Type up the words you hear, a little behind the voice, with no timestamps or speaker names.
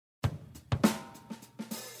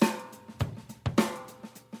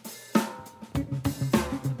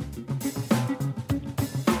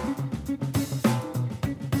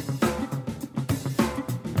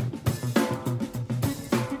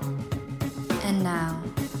And now,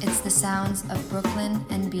 it's the sounds of Brooklyn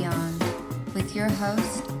and beyond, with your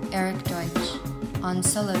host, Eric Deutsch, on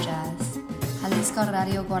Solo Jazz, Jalisco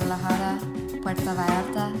Radio Guadalajara, Puerto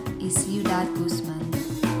Vallarta y Ciudad Guzmán.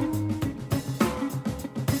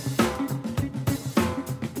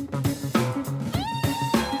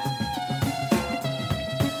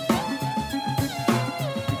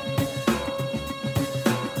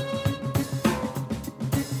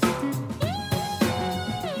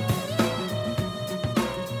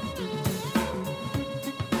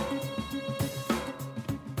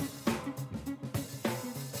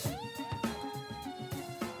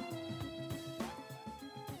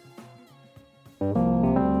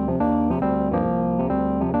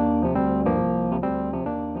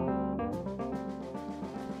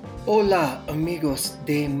 Hola, amigos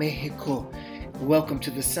de Mexico. Welcome to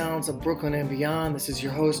the sounds of Brooklyn and beyond. This is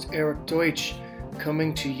your host, Eric Deutsch,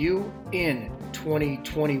 coming to you in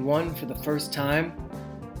 2021 for the first time.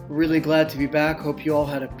 Really glad to be back. Hope you all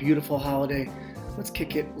had a beautiful holiday. Let's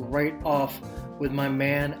kick it right off with my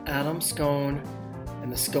man, Adam Scone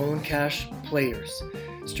and the Scone Cash Players.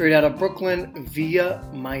 Straight out of Brooklyn via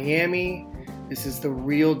Miami. This is the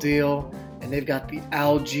real deal, and they've got the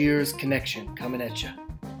Algiers connection coming at you.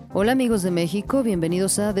 Hola amigos de México,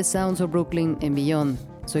 bienvenidos a The Sounds of Brooklyn and Beyond.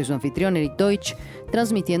 Soy su anfitrión Eric Deutsch,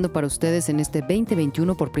 transmitiendo para ustedes en este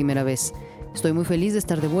 2021 por primera vez. Estoy muy feliz de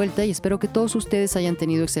estar de vuelta y espero que todos ustedes hayan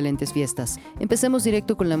tenido excelentes fiestas. Empecemos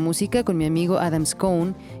directo con la música con mi amigo Adam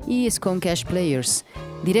Scone y Scone Cash Players,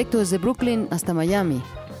 directo desde Brooklyn hasta Miami.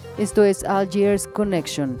 Esto es Algiers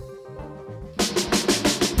Connection.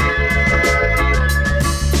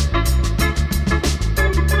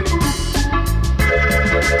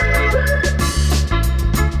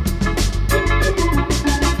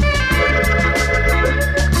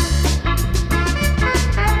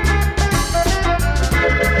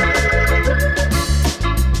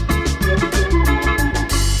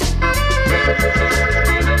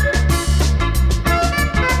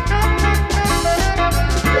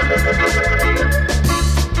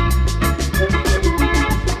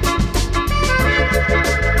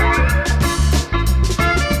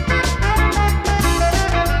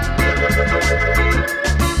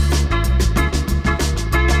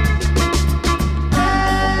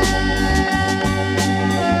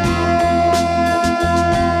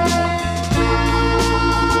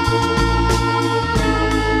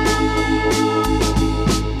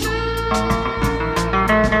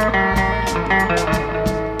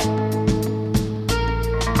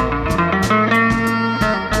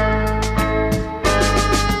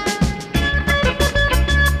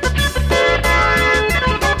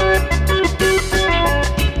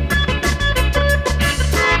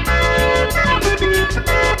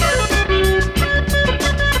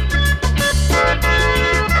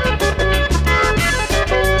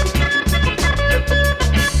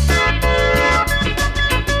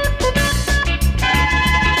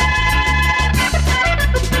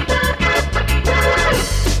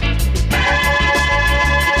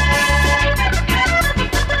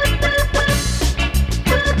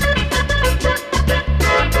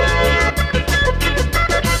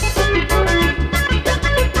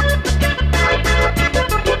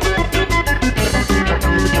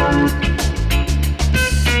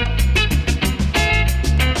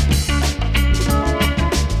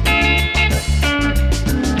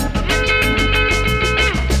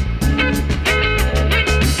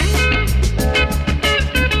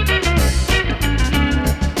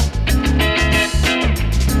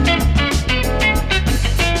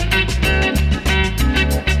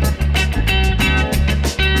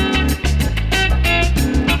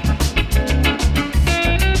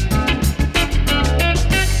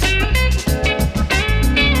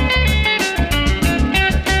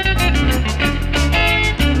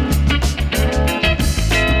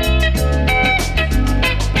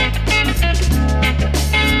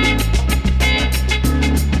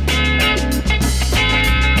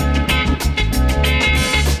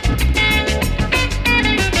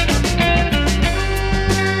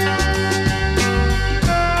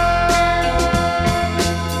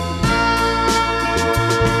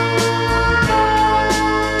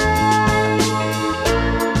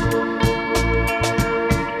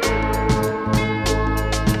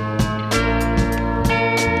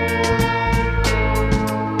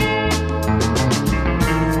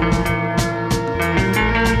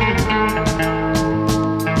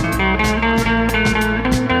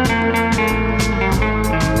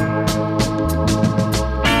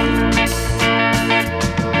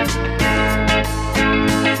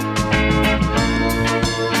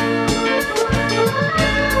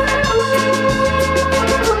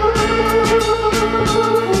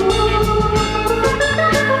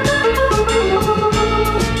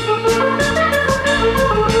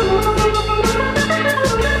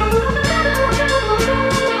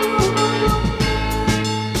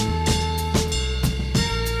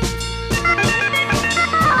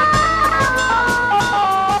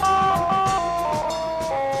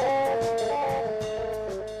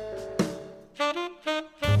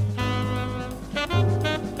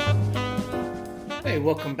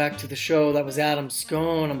 welcome back to the show. That was Adam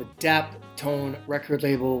Scone on the DapTone record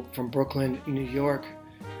label from Brooklyn, New York.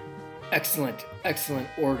 Excellent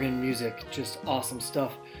organ music, just awesome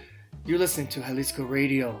stuff. You're listening to Jalisco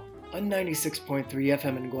Radio on 96.3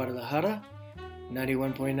 FM in Guadalajara,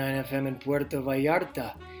 91.9 FM in Puerto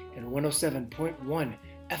Vallarta, and 107.1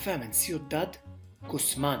 FM in Ciudad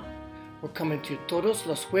Guzman. We're coming to you todos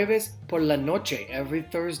los jueves por la noche, every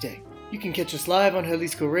Thursday. You can catch us live on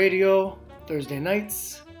Jalisco Radio Thursday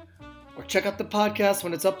nights, or check out the podcast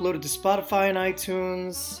when it's uploaded to Spotify and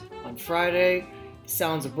iTunes on Friday.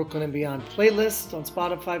 Sounds of Brooklyn and Beyond playlist on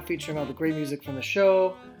Spotify featuring all the great music from the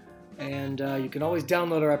show. And you can always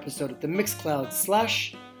download our episode at the Mixcloud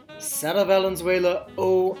 / Sara Valenzuela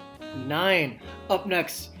 09. Up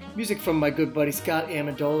next, music from my good buddy Scott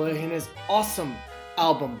Amendola in his awesome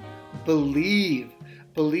album Believe.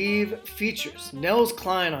 Believe features Nels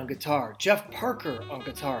Cline on guitar, Jeff Parker on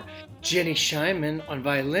guitar, Jenny Scheinman on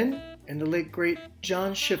violin, and the late great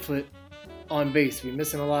John Shiflett on bass. We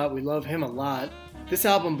miss him a lot. We love him a lot. This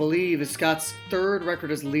album, Believe, is Scott's third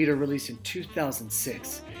record as leader, released in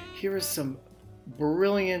 2006. Here is some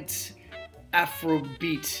brilliant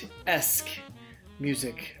Afrobeat-esque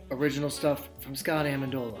music, original stuff from Scott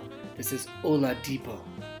Amendola. This is Oladipo.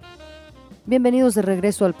 Bienvenidos de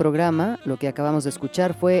regreso al programa. Lo que acabamos de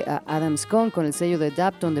escuchar fue a Adam Scone con el sello de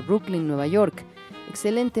DapTone de Brooklyn, Nueva York.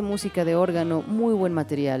 Excelente música de órgano, muy buen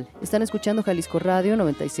material. Están escuchando Jalisco Radio,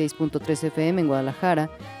 96.3 FM en Guadalajara,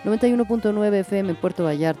 91.9 FM en Puerto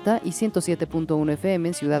Vallarta y 107.1 FM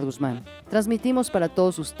en Ciudad Guzmán. Transmitimos para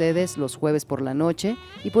todos ustedes los jueves por la noche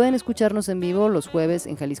y pueden escucharnos en vivo los jueves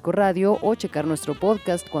en Jalisco Radio o checar nuestro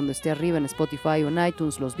podcast cuando esté arriba en Spotify o en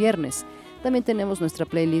iTunes los viernes. También tenemos nuestra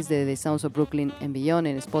playlist de The Sounds of Brooklyn and Beyond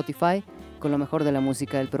en Spotify con lo mejor de la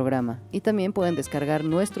música del programa. Y también pueden descargar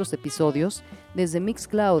nuestros episodios desde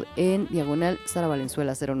Mixcloud en diagonal Sara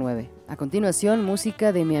Valenzuela 09. A continuación,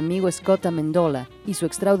 música de mi amigo Scott Amendola y su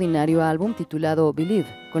extraordinario álbum titulado Believe,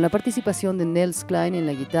 con la participación de Nels Cline en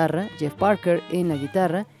la guitarra, Jeff Parker en la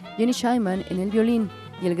guitarra, Jenny Scheinman en el violín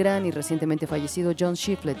y el gran y recientemente fallecido John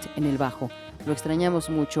Shiflett en el bajo. Lo extrañamos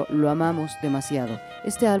mucho, lo amamos demasiado.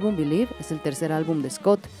 Este álbum, Believe, es el tercer álbum de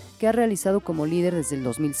Scott que ha realizado como líder desde el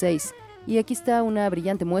 2006. Y aquí está una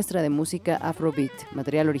brillante muestra de música Afrobeat,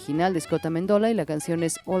 material original de Scott Amendola, y la canción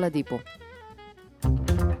es Oladipo.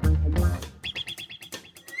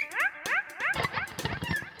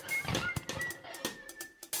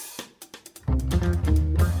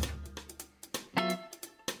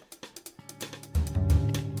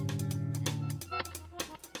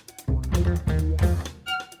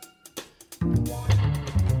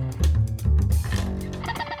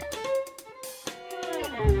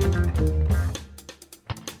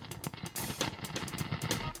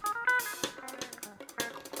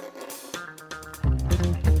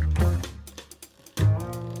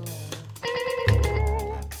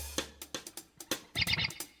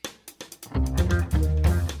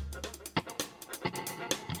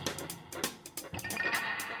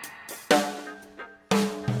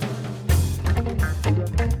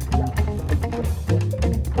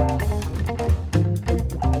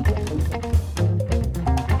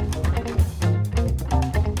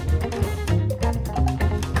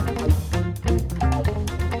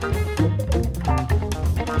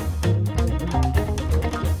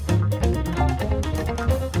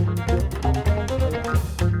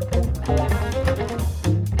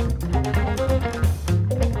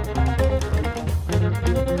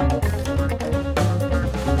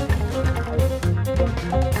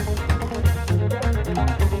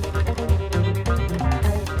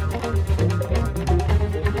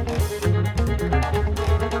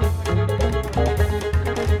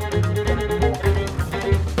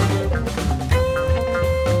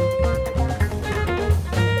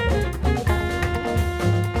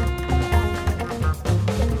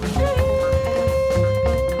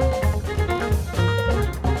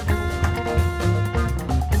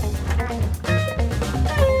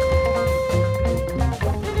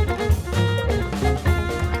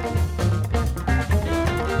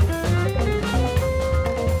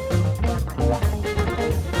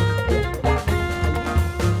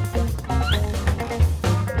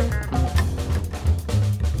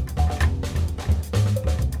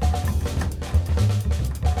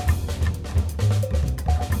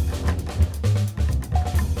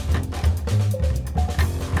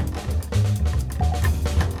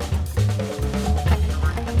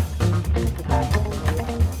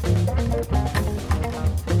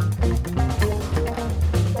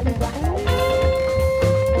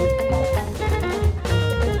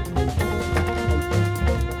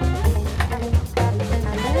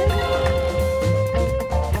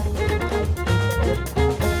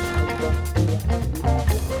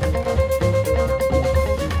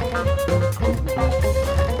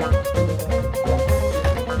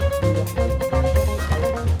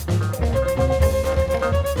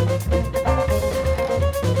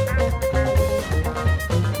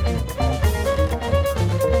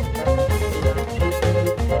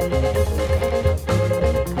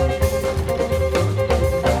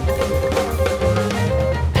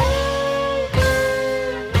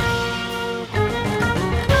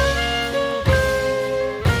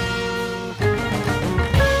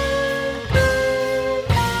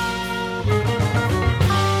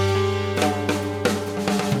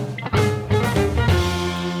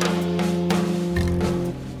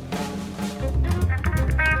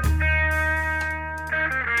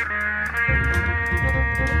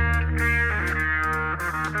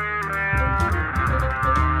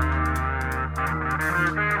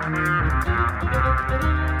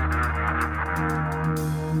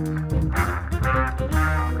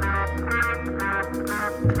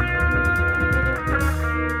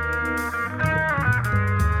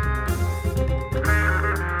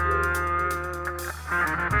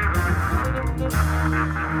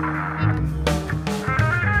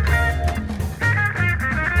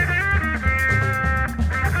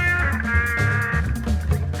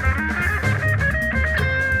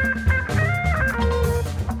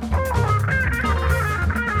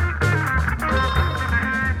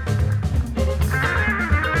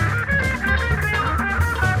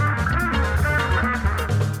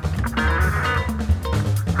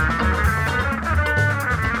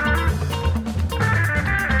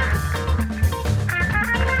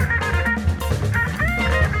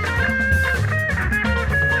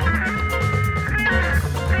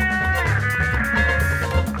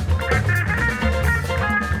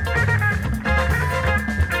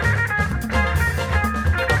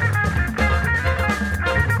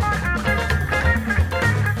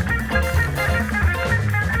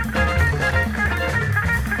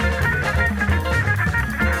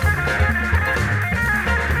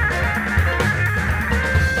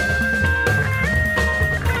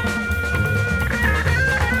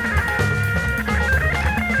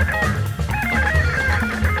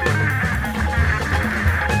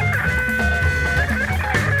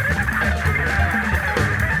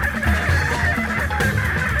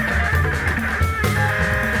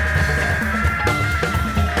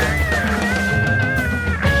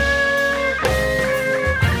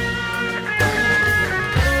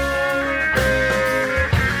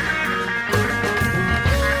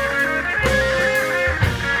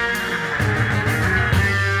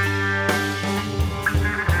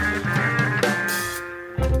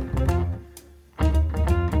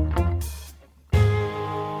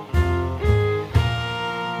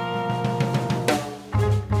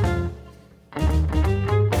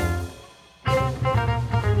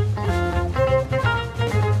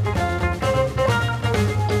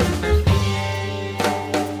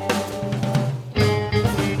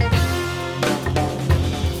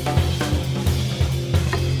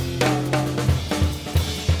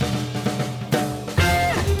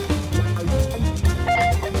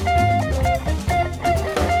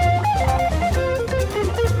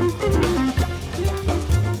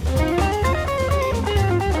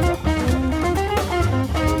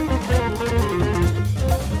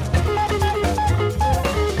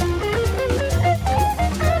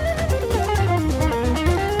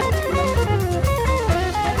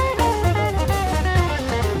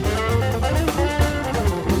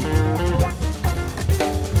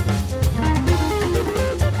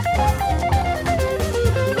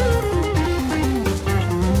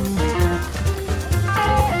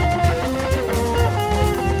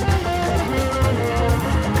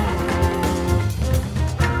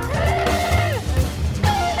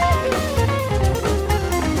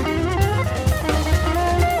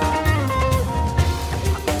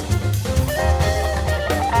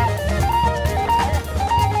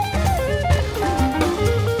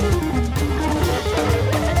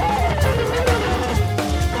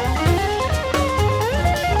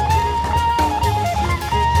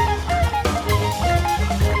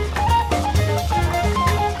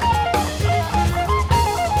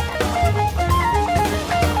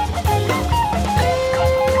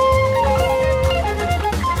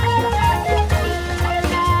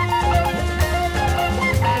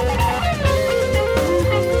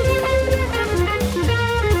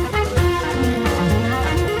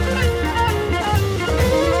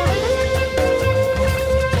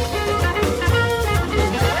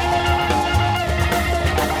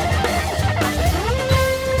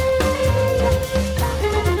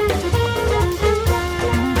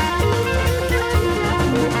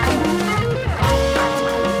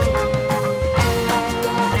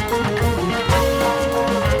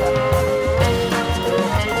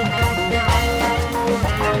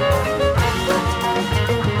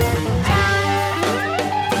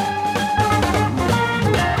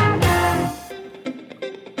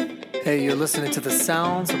 you're listening to the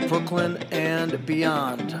sounds of Brooklyn and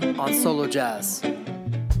beyond on Solo Jazz.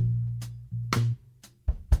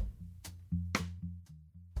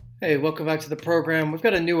 Hey, welcome back to the program. We've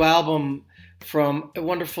got a new album from a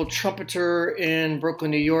wonderful trumpeter in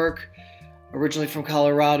Brooklyn, New York, originally from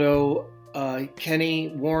Colorado.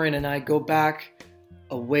 Kenny Warren and I go back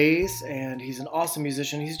a ways, and he's an awesome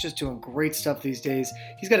musician. He's just doing great stuff these days.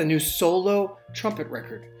 He's got a new solo trumpet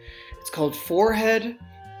record. It's called Forehead,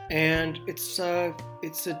 and it's a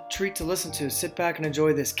treat to listen to. Sit back and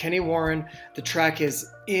enjoy this. Kenny Warren, the track is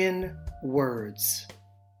In Words.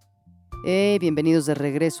 Bienvenidos de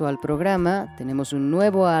regreso al programa. Tenemos un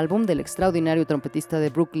nuevo álbum del extraordinario trompetista de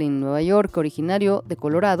Brooklyn, Nueva York, originario de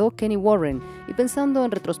Colorado, Kenny Warren. Y pensando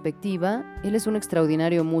en retrospectiva, él es un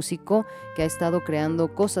extraordinario músico que ha estado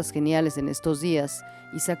creando cosas geniales en estos días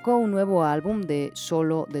y sacó un nuevo álbum de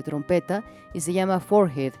solo de trompeta y se llama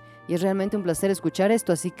Forehead. Y es realmente un placer escuchar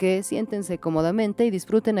esto, así que siéntense cómodamente y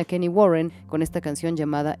disfruten a Kenny Warren con esta canción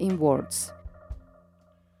llamada In Words.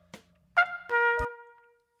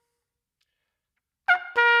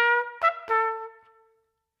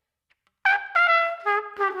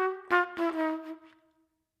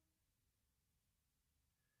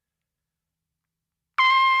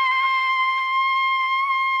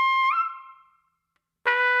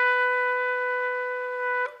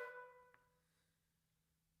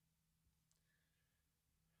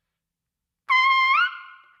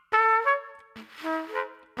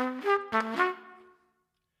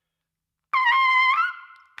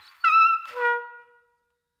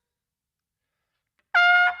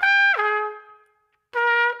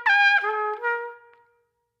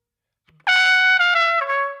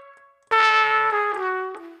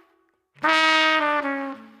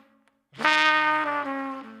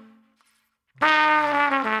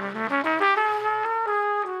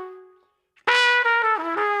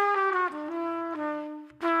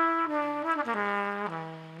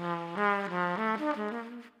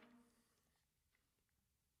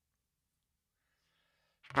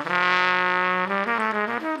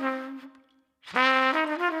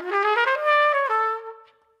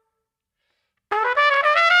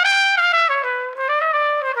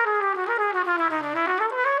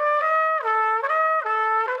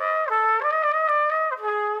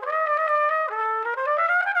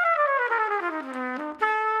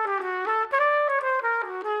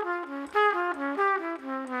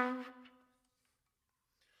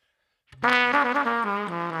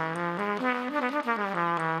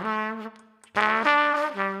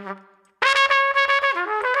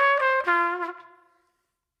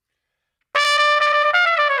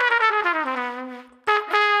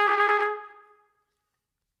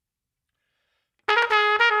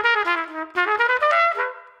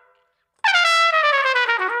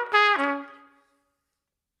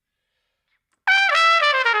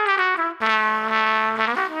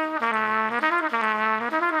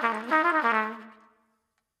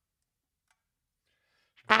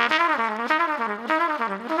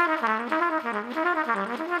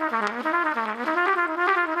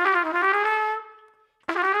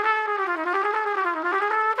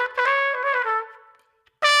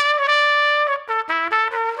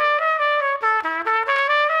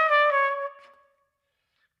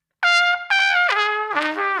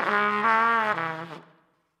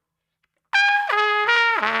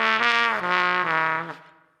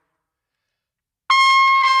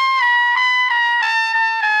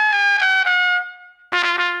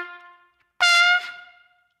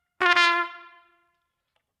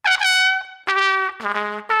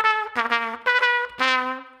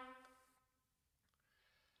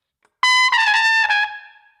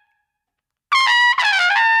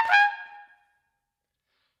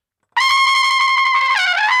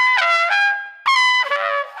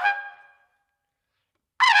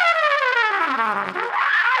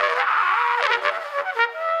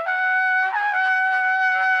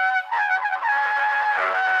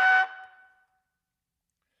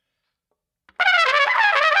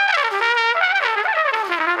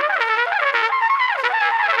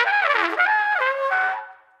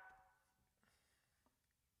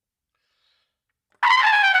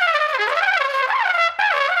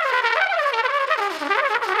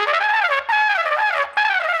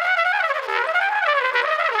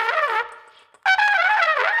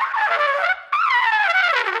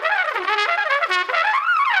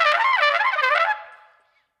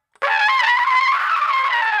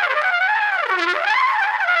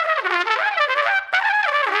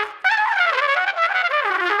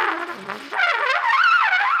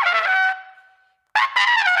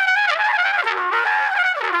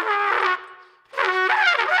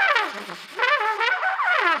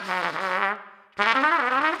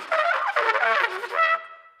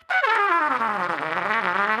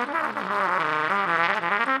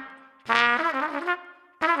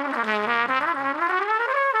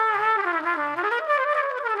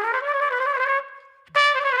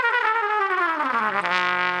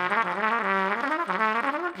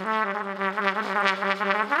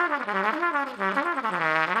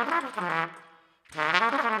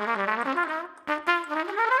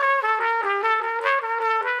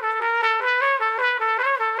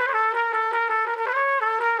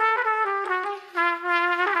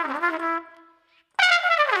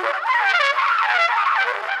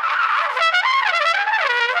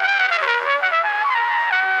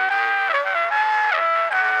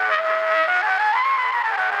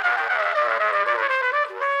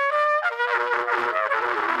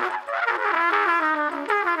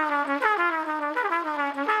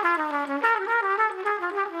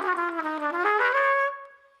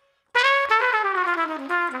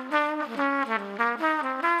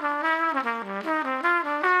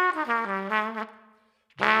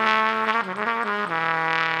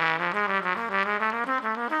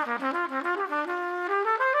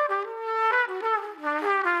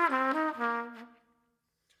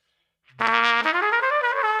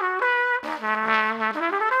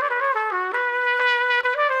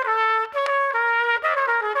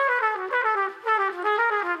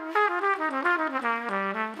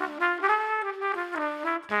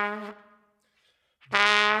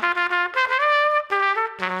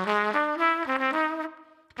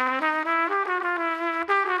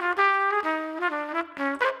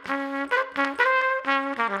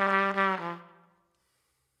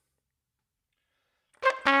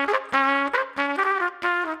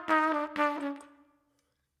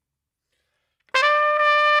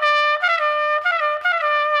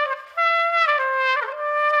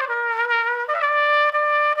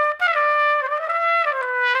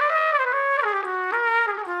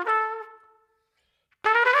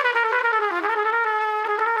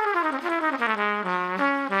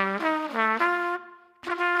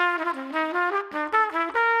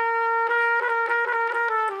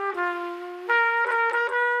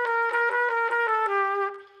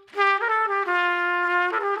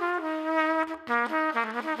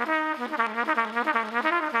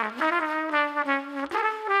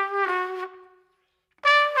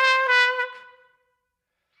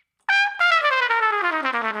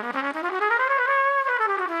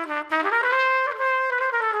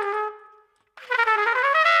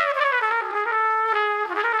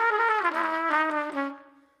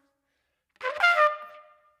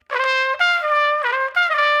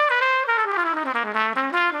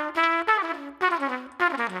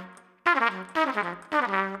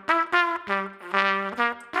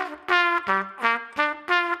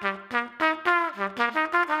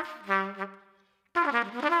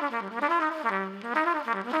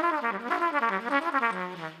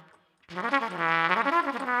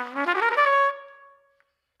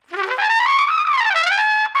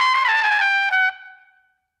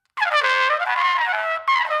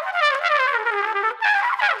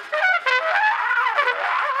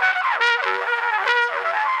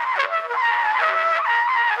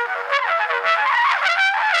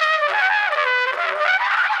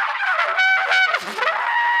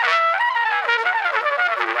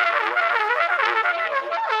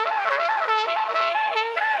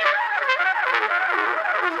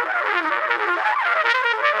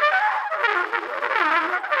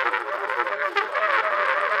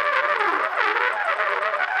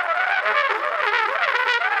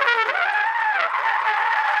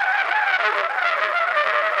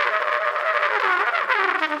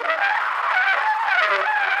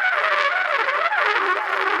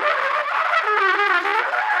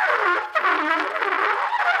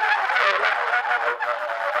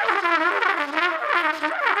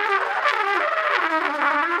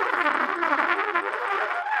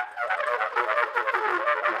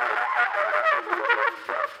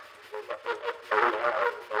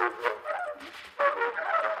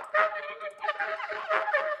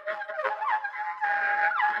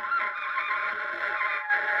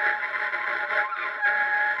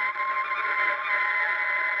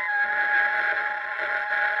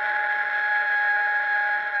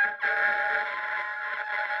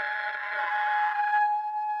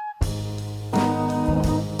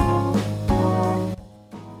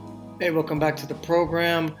 Hey, welcome back to the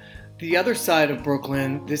program. The other side of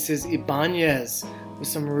Brooklyn, this is Ybanez with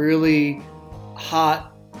some really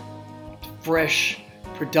hot, fresh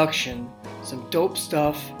production, some dope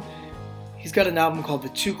stuff. He's got an album called the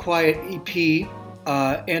Too Quiet EP.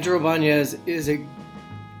 Andrew Ybanez is a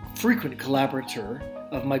frequent collaborator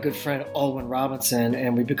of my good friend Alwyn Robinson,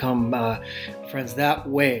 and we become friends that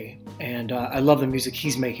way. And I love the music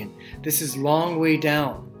he's making. This is Long Way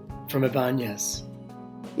Down from Ybanez.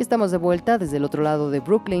 Y estamos de vuelta. Desde el otro lado de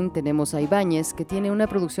Brooklyn tenemos a Ybanez, que tiene una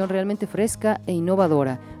producción realmente fresca e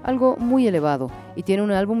innovadora, algo muy elevado, y tiene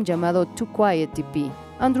un álbum llamado Too Quiet EP.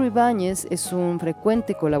 Andrew Ybanez es un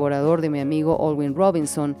frecuente colaborador de mi amigo Alwyn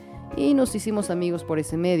Robinson, y nos hicimos amigos por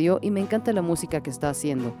ese medio, y me encanta la música que está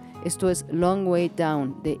haciendo. Esto es Long Way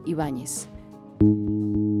Down de Ybanez.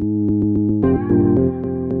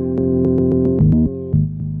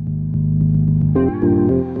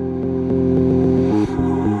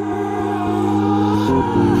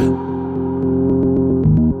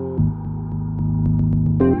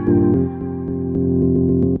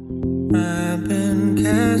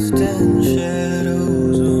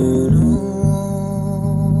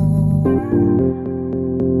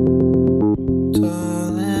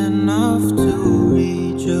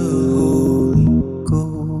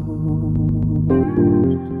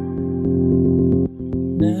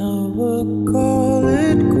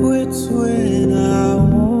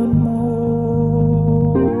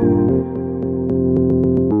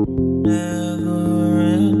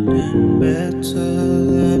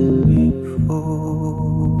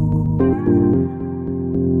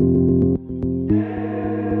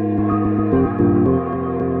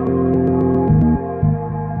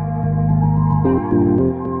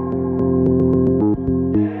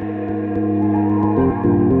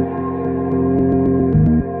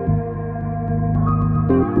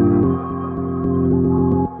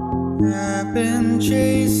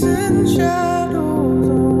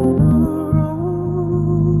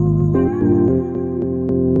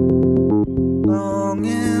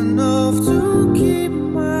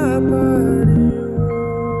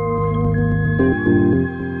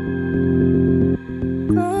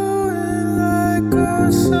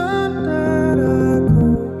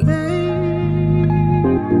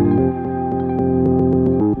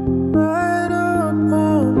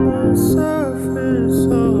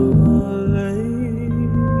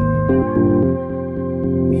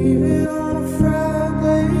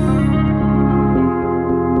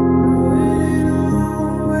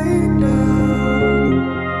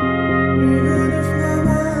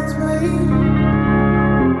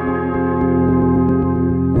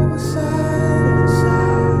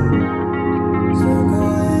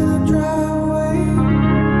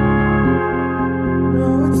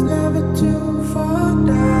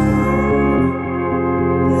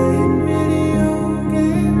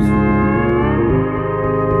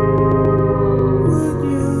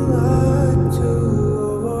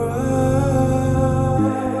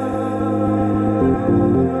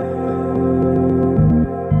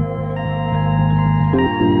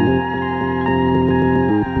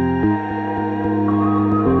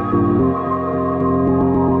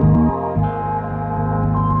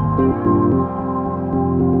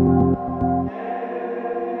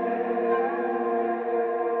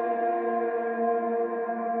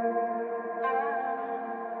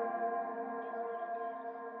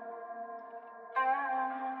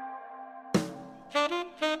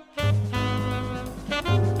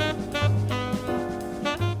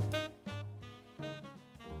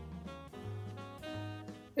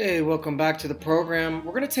 Hey, welcome back to the program.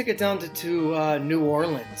 We're going to take it down to New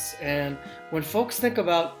Orleans. And when folks think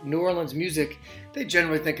about New Orleans music, they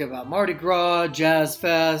generally think about Mardi Gras, Jazz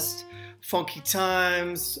Fest, funky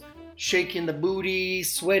times, shaking the booty,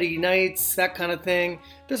 sweaty nights, that kind of thing.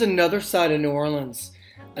 There's another side of New Orleans,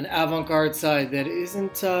 an avant-garde side that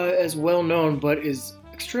isn't as well known, but is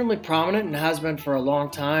extremely prominent and has been for a long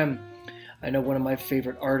time. I know one of my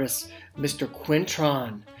favorite artists, Mr.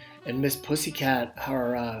 Quintron, and Miss Pussycat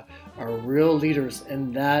are real leaders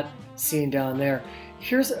in that scene down there.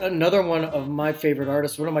 Here's another one of my favorite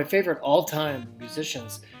artists, one of my favorite all-time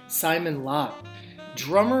musicians, Simon Lott.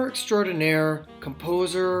 Drummer extraordinaire,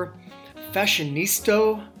 composer,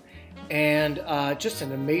 fashionista, and just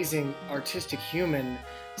an amazing artistic human.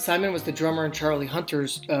 Simon was the drummer in Charlie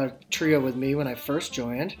Hunter's trio with me when I first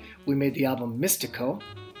joined. We made the album Mystico.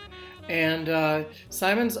 And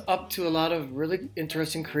Simon's up to a lot of really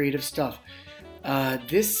interesting creative stuff.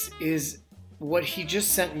 This is what he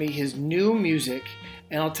just sent me, his new music,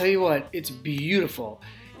 and I'll tell you what, it's beautiful.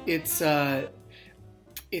 It's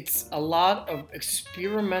It's a lot of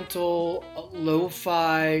experimental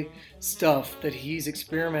lo-fi stuff that he's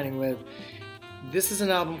experimenting with. This is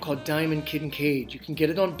an album called Diamond Kincaid. You can get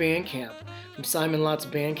it on Bandcamp, from Simon Lott's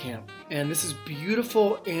Bandcamp. And this is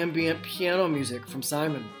beautiful ambient piano music from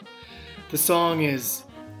Simon. The song is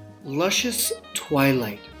Luscious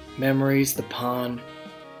Twilight, Memories, the Pond,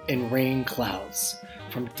 and Rain Clouds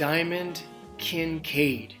from Diamond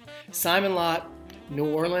Kincaid. Simon Lott, New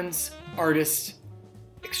Orleans artist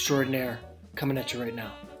extraordinaire, coming at you right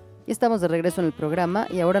now. Ya estamos de regreso en el programa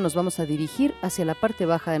y ahora nos vamos a dirigir hacia la parte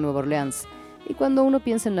baja de Nueva Orleans. Y cuando uno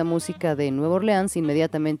piensa en la música de Nueva Orleans,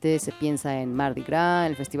 inmediatamente se piensa en Mardi Gras,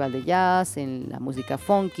 el festival de jazz, en la música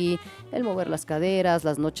funky, el mover las caderas,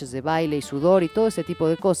 las noches de baile y sudor y todo ese tipo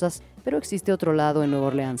de cosas. Pero existe otro lado en Nueva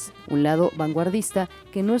Orleans, un lado vanguardista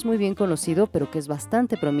que no es muy bien conocido, pero que es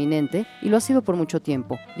bastante prominente y lo ha sido por mucho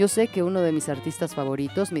tiempo. Yo sé que uno de mis artistas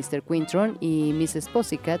favoritos, Mr. Quintron y Mrs.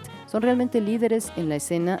 Pussycat, son realmente líderes en la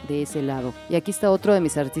escena de ese lado. Y aquí está otro de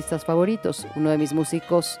mis artistas favoritos, uno de mis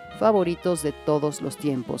músicos favoritos de todos los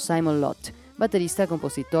tiempos, Simon Lott. Baterista,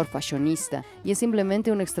 compositor, fashionista y es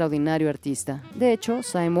simplemente un extraordinario artista. De hecho,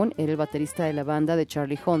 Simon era el baterista de la banda de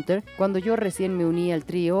Charlie Hunter cuando yo recién me uní al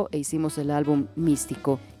trío e hicimos el álbum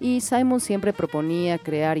Místico. Y Simon siempre proponía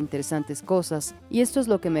crear interesantes cosas y esto es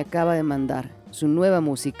lo que me acaba de mandar. Su nueva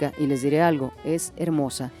música, y les diré algo, es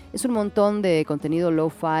hermosa. Es un montón de contenido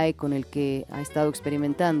lo-fi con el que ha estado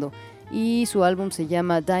experimentando y su álbum se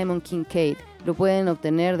llama Diamond Kincaid. Lo pueden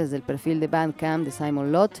obtener desde el perfil de Bandcamp de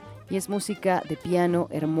Simon Lott y es música de piano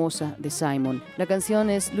hermosa de Simon. La canción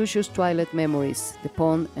es Luscious Twilight Memories, The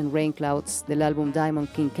Pond and Rain Clouds del álbum Diamond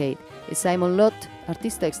Kincaid. Es Simon Lott,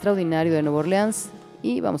 artista extraordinario de Nueva Orleans,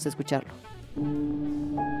 y vamos a escucharlo.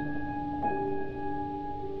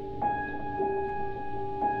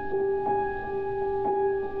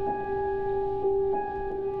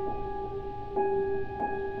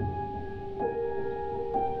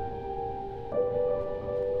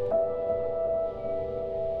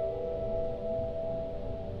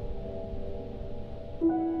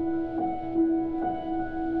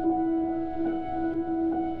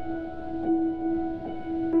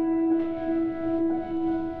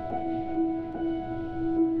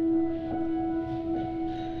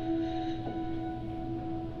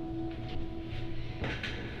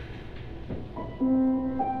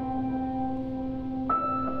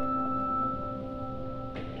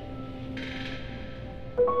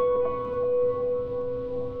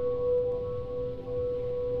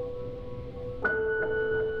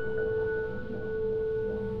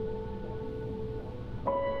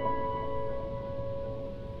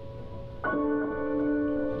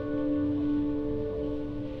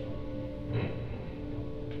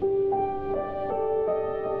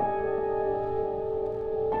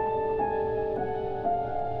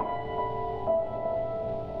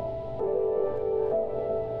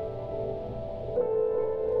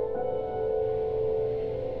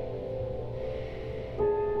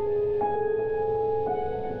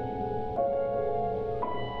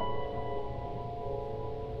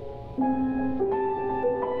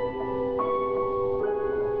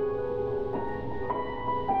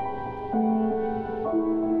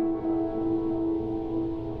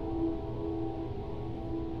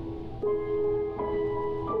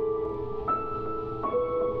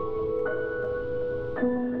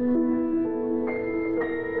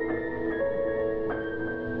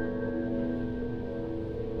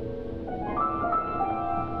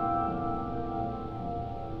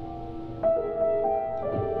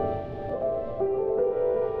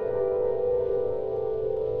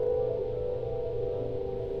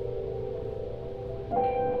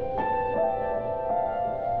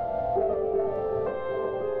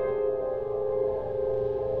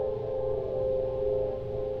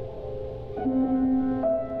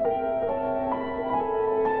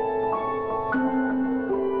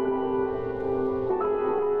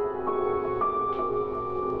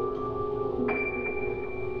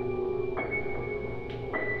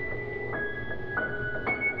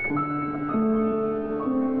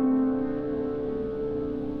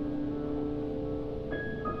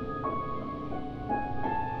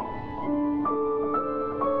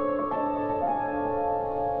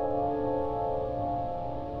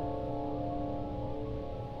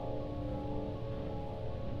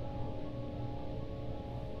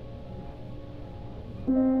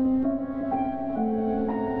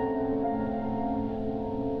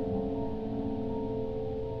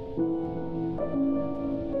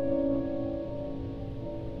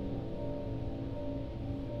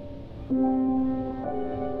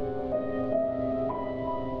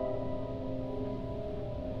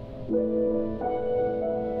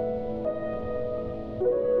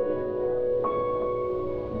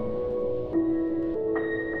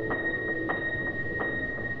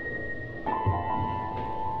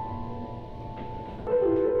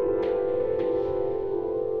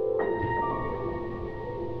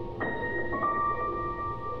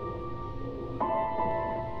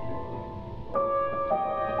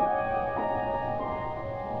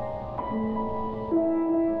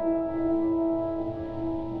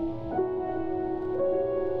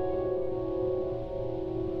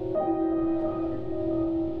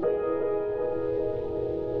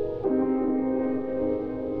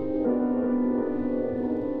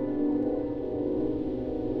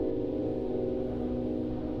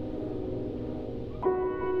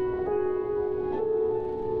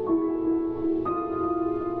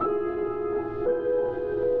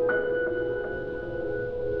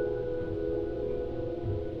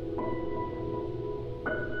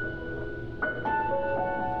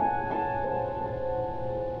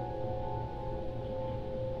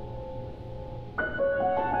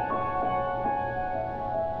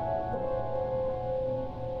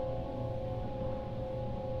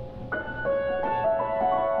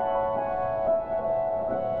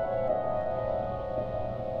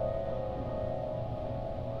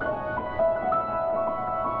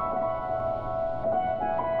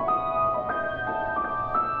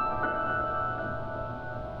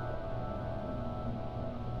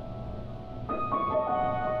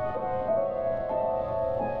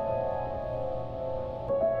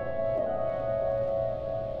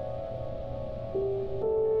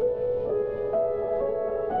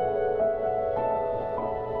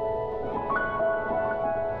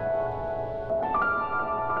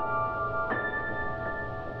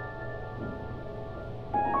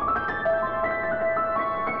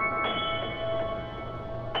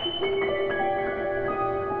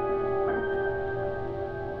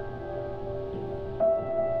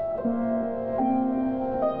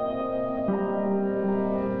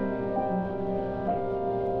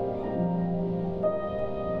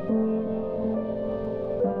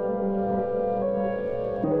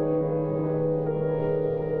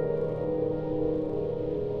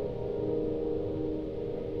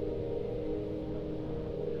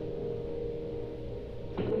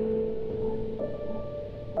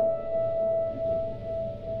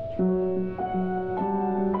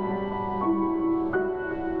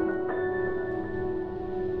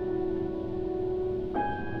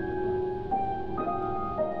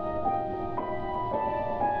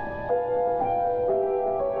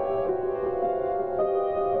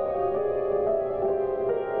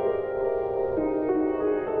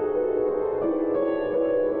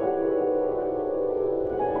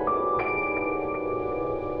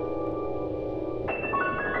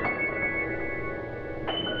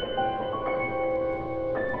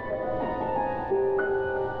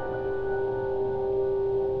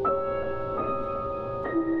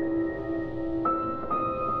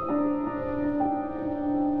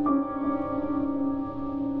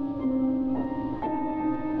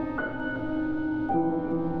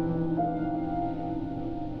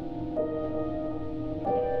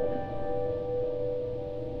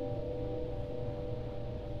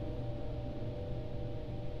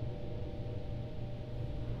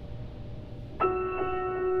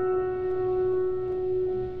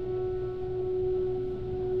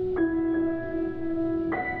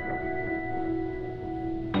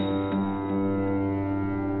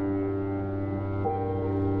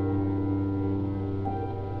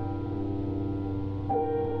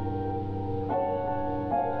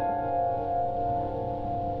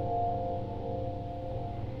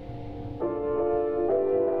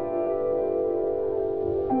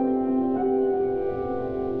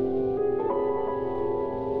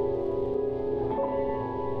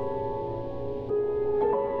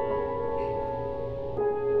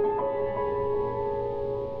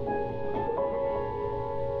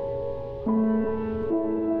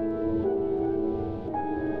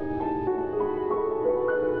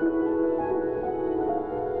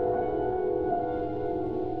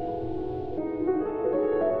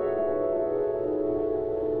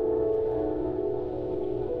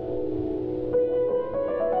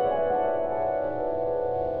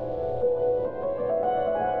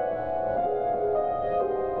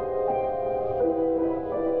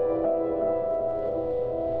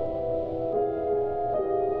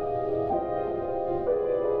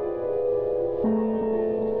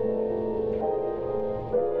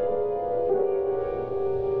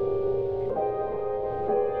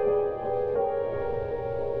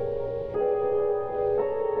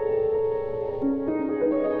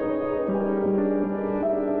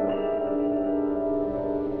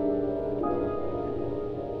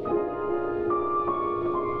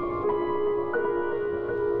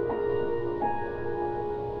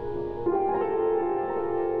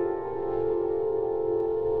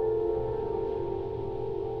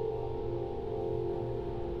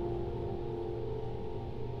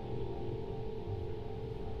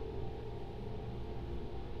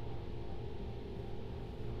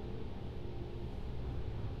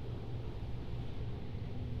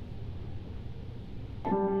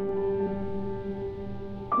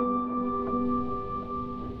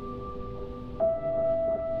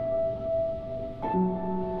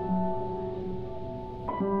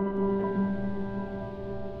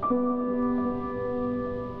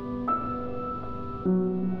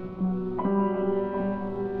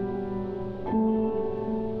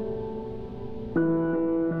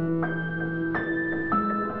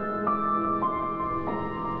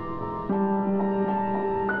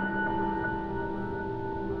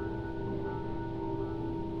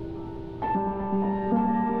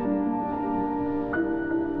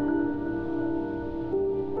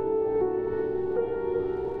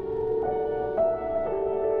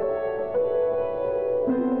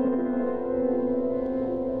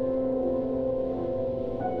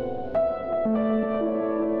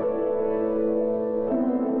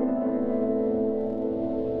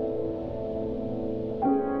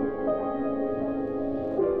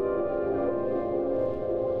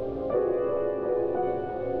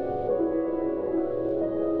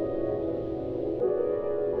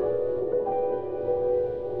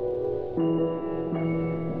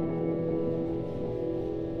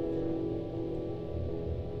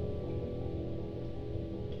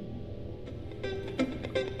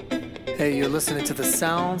 Hey, you're listening to the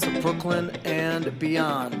sounds of Brooklyn and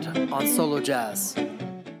beyond on Solo Jazz.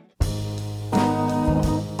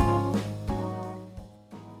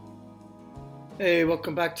 Hey,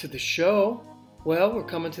 welcome back to the show. Well, we're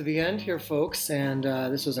coming to the end here, folks, and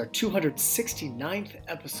this was our 269th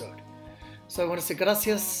episode. So I want to say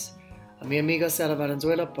gracias a mi amiga Sara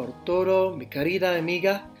Valenzuela por todo, mi querida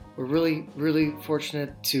amiga. We're really, really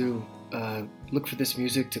fortunate to look for this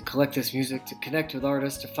music, to collect this music, to connect with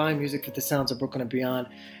artists, to find music for the sounds of Brooklyn and beyond.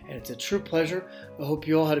 And it's a true pleasure. I hope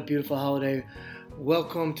you all had a beautiful holiday.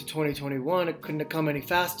 Welcome to 2021. It couldn't have come any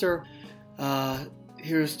faster.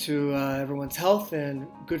 Here's to everyone's health and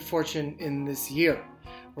good fortune in this year.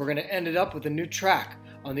 We're going to end it up with a new track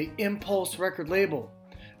on the Impulse record label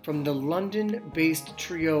from the London-based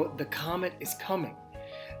trio The Comet is Coming.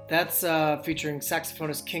 That's featuring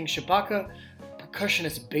saxophonist King Shabaka,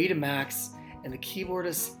 percussionist Betamax, and the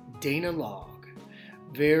keyboardist Dana Log.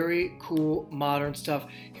 Very cool modern stuff.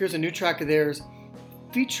 Here's a new track of theirs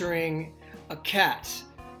featuring a cat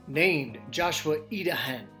named Joshua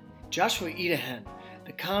Idahan. Joshua Idahan.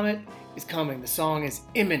 The Comet is Coming. The song is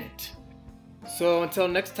Imminent. So until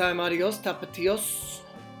next time, adios, tapatíos.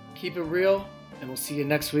 Keep it real, and we'll see you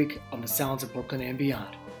next week on the Sounds of Brooklyn and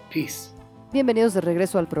Beyond. Peace. Bienvenidos de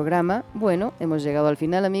regreso al programa. Bueno, hemos llegado al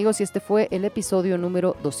final, amigos, y este fue el episodio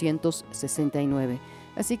número 269.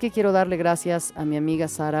 Así que quiero darle gracias a mi amiga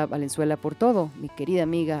Sara Valenzuela por todo, mi querida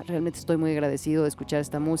amiga. Realmente estoy muy agradecido de escuchar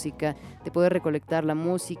esta música, de poder recolectar la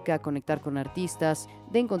música, conectar con artistas,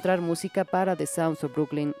 de encontrar música para The Sounds of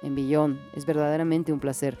Brooklyn and Beyond. Es verdaderamente un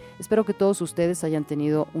placer. Espero que todos ustedes hayan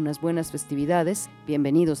tenido unas buenas festividades.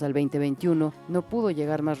 Bienvenidos al 2021. No pudo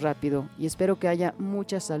llegar más rápido y espero que haya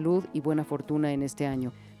mucha salud y buena fortuna en este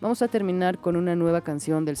año. Vamos a terminar con una nueva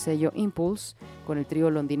canción del sello Impulse, con el trío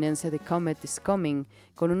londinense The Comet is Coming,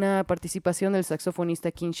 con una participación del saxofonista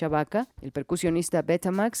King Shabaka, el percusionista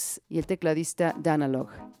Betamax y el tecladista Dana Log.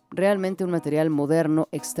 Realmente un material moderno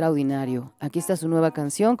extraordinario. Aquí está su nueva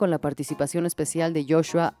canción con la participación especial de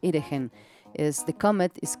Joshua Idahan. Es The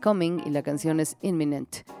Comet is Coming y la canción es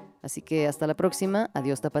Imminent. Así que hasta la próxima.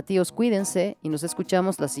 Adiós tapatíos, cuídense y nos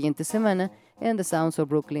escuchamos la siguiente semana en The Sounds of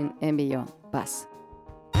Brooklyn and Beyond. Paz.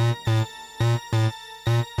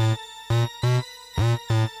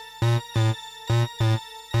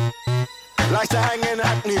 Likes to hang in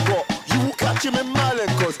Hackney, but you will catch him in Marlin,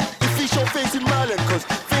 cause if he show face in Marlin, cause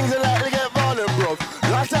things are like to get violent, bro.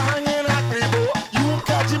 Likes to hang in Hackney, but you will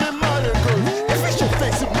catch him in Marlin, cause if he show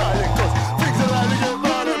face in Marlin, cause things are like to get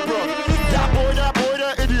violent, bro.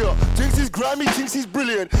 That idiot, thinks he's grimy, thinks he's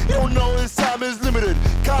brilliant. He don't know his time is limited,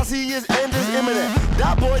 can't see his end is imminent.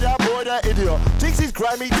 That idiot, thinks he's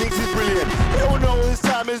grimy, thinks he's brilliant. He don't know his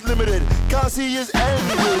time is limited, can't see his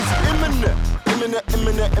end is imminent. Imminent.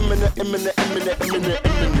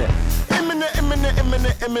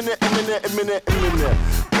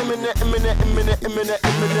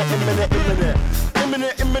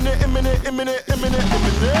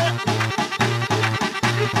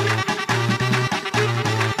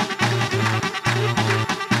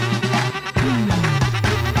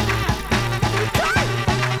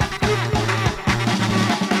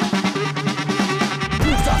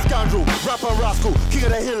 Rapper rascal, king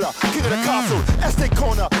of the hiller, king of the castle. Estate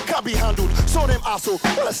corner, can't be handled. So them asshole,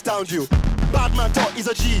 will astound you. Bad man thought he's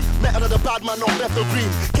a G. Met another bad man on Bethnal Green.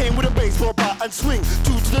 Came with a baseball bat and swing.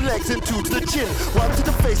 2 to the legs and 2 to the chin. 1 to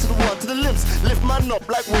the face and 1 to the limbs. Lift man up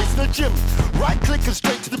like weights in the gym. Right click and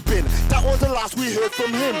straight to the bin. That was the last we heard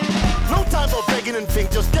from him. No time for begging and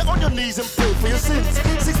think. Just get on your knees and pray for your sins.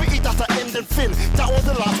 6 feet eat, that's the end and fin. That was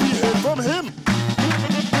the last we heard from him.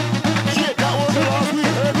 Yeah, that was the last we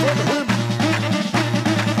heard from him.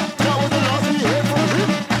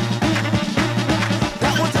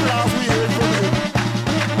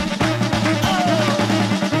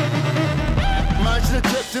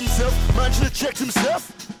 Man should have checked himself.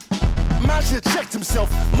 Man should have checked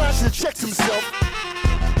himself. Man should have checked himself.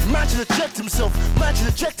 Man should have checked himself. Man should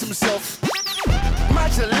have checked himself. Man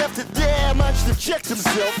should have left it there. Man should have checked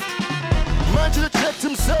himself. Man should have checked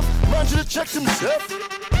himself. Man should have checked himself.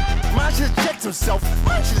 Man should have checked himself.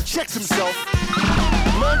 Man should have checked himself.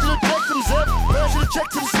 Man should have checked himself. Man should have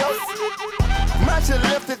checked himself. Man should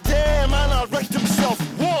have left it there. Man, I wrecked himself.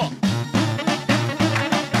 What?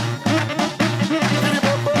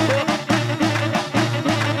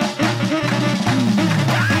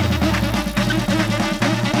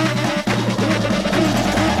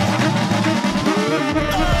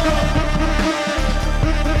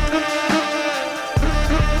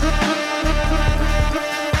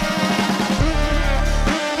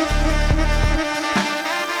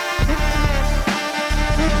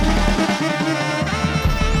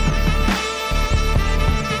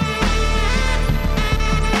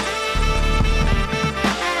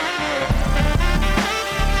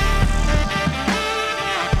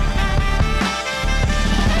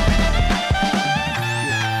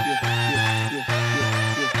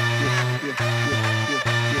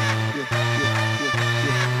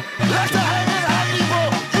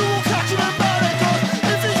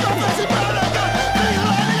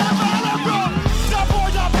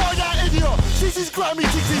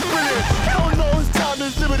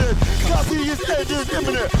 serious end is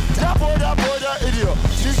imminent. That boy, that idiot.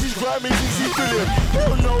 Since he's grimy, since he's brilliant.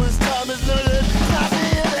 He'll know his time is limited.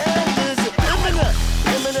 Classy and end is imminent.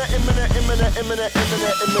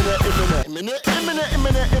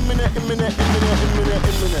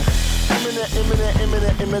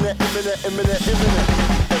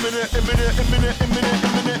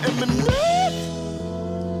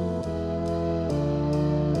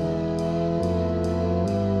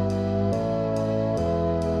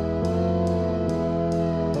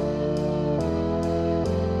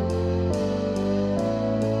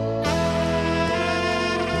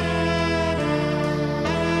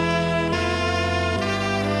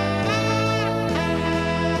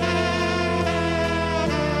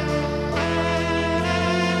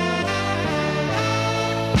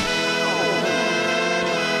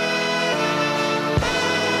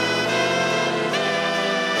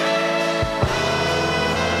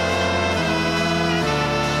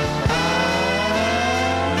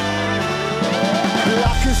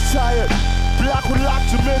 Tired. Black would like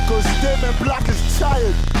to make a statement. Black is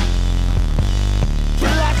tired.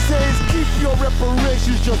 Black says keep your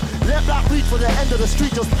reparations. Just let black reach for the end of the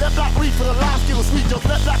street. Just let black reach for the last little sweet. Just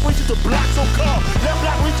let black reach into black so calm. Let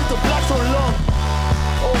black reach into black so long.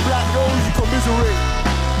 Oh, black knows you commiserate.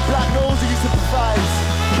 Black knows that you sympathize.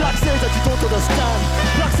 Black says that you don't understand.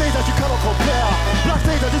 Black says that you cannot compare. Black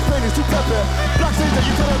says that this pain is too pepper. Black says that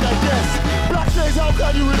you cannot digest. Black says how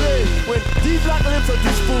can you relate when these black lips are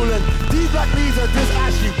this full and these black knees are this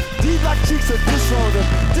ashy, these black cheeks are this rounded,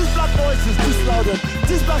 this black voice is this loud and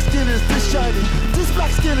this black skin is this shiny, this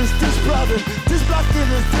black skin is this proud and this black skin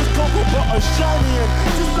is this cocoa butter shiny and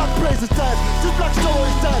this black praise is dead, this black sorrow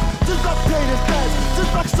is dead, this black pain is dead,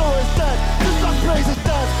 this black sorrow is dead, this black praise is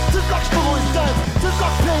dead, this black struggle is dead, this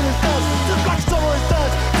black pain is dead, this black sorrow is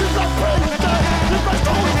dead, this black praise is dead, this black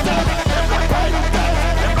struggle is dead, this black pain is dead, this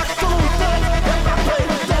black struggle is dead, this black pain is dead, this black struggle is dead, this black pain is dead, this black struggle is dead, this black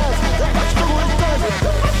pain is dead, this black struggle is dead, this black pain is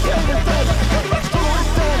dead, this black struggle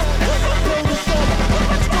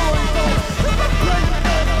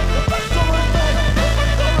is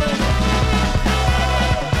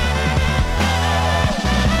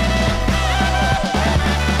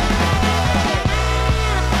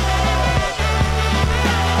dead, this black struggle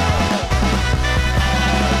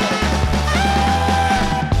is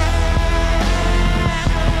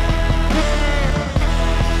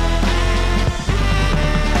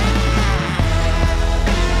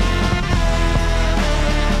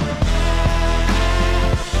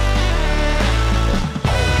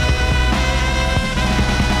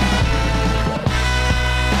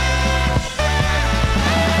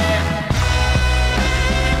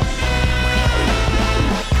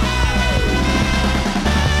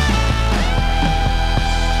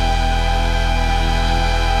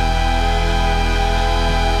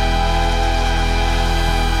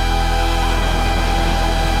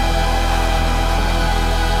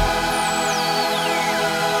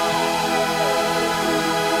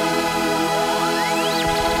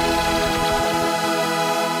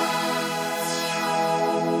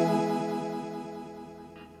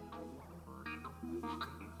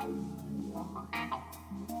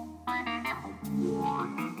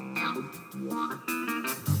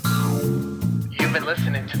You've been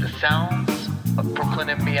listening to the sounds of Brooklyn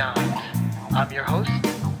and beyond. I'm your host,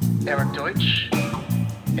 Eric Deutsch,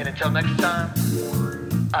 and until next time,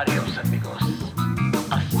 adios amigos.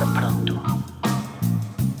 Hasta pronto.